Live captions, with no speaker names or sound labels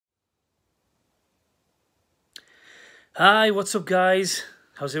Hi, what's up guys?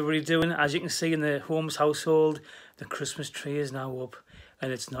 How's everybody doing? As you can see in the Holmes household, the Christmas tree is now up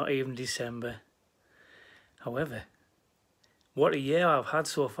and it's not even December. However, what a year I've had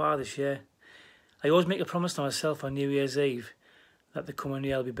so far this year. I always make a promise to myself on New Year's Eve that the coming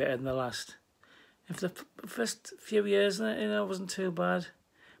year will be better than the last. And for the first few years, it wasn't too bad,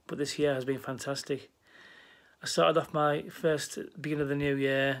 but this year has been fantastic. I started off my first beginning of the new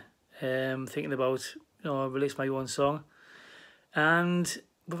year thinking about, release my own song. And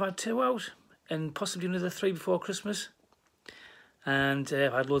we've had 2 out and possibly another 3 before Christmas. And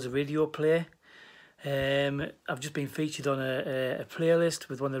I've had loads of radio play. I've just been featured on a playlist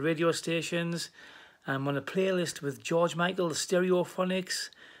with one of the radio stations. I'm on a playlist with George Michael, the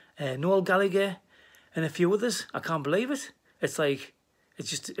Stereophonics, Noel Gallagher, and a few others. I can't believe it. It's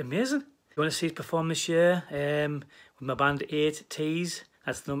just amazing. You want to see us perform this year with my band 8 T's.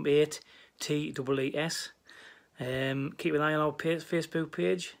 That's the number 8 TEES. Keep an eye on our Facebook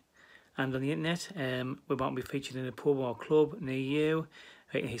page and on the internet. We might be featured in a pub or club near you.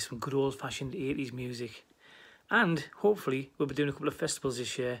 You can hear some good old-fashioned 80s music. And hopefully we'll be doing a couple of festivals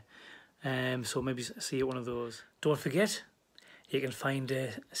this year. So maybe see you at one of those. Don't forget, you can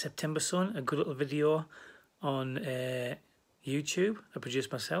find September Sun, a good little video on YouTube I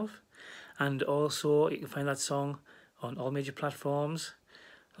produced myself. And also you can find that song on all major platforms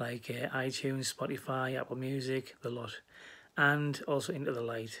like iTunes, Spotify, Apple Music, the lot. And also Into the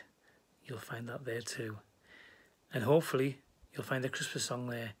Light. You'll find that there too. And hopefully you'll find the Christmas song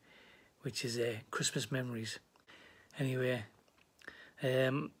there, which is Christmas Memories. Anyway,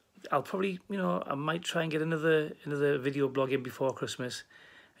 I'll probably, I might try and get another video blog in before Christmas.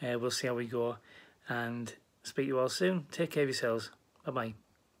 We'll see how we go. And speak to you all soon. Take care of yourselves. Bye-bye.